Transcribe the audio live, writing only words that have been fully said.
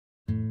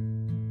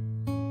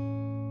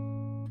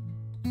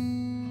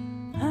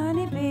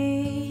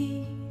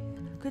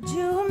Could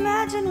you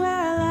imagine where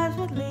our lives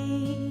would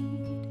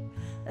lead?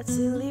 That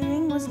silly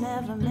ring was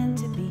never meant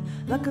to be.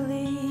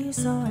 Luckily you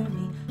saw in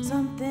me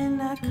something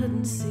I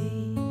couldn't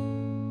see.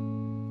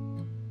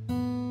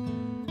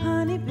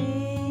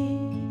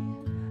 Honeybee,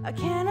 I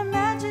can't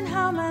imagine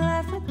how my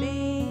life would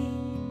be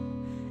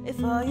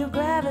if all your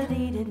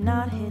gravity did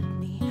not hit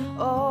me.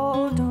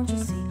 Oh, don't you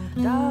see,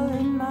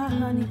 darling, my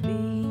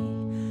honeybee.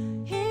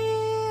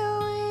 Here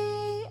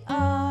we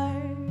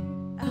are,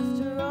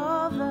 after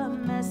all the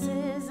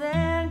messes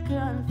and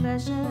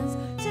confessions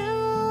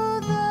to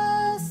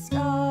the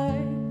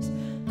stars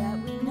that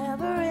we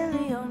never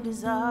really owned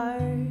as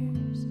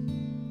ours.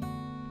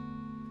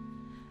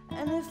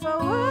 And if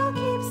our world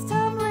keeps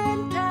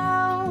tumbling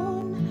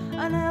down,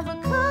 I never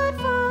could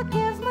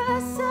forgive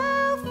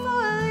myself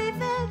for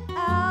leaving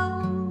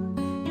out.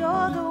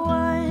 You're the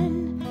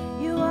one,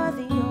 you are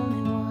the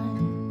only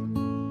one.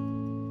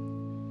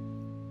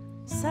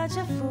 Such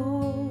a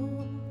fool,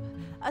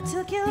 I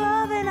took your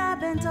love and I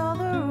bent all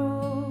the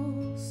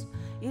rules.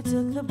 You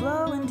took the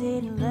blow and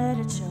didn't let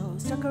it show.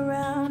 Stuck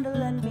around to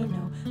let me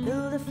know,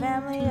 build a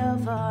family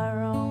of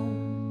our own.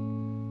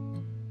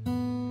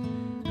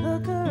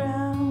 Look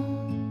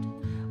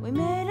around, we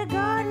made a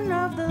garden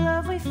of the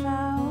love we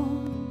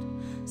found.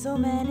 So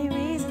many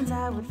reasons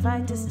I would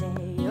fight to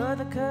stay. You're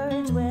the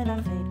courage when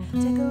I fade.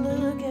 Take a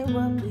look at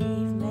what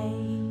we've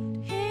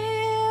made.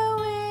 Here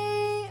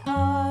we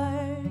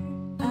are,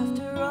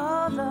 after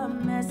all the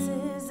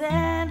messes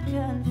and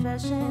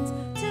confessions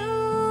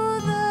to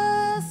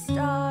the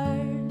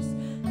stars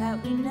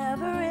that we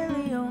never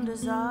really owned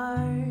as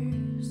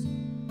ours.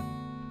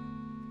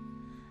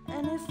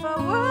 And if our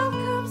world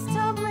comes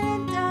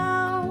tumbling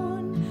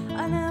down,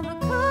 I never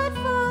could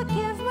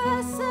forgive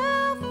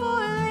myself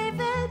for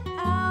leaving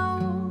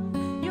out.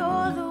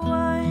 You're the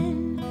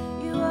one,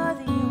 you are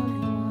the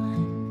only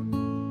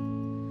one.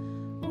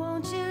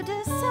 Won't you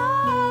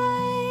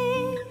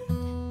decide?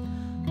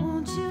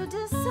 Won't you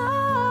decide?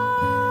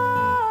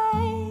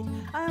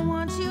 I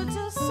want you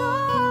to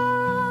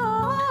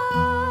soar.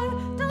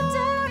 Don't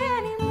doubt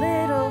any more.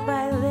 Little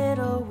by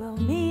little, we'll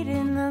meet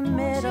in the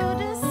middle. Won't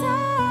you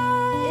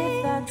decide?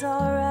 If that's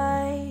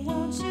alright.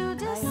 Won't you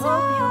decide? I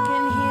hope you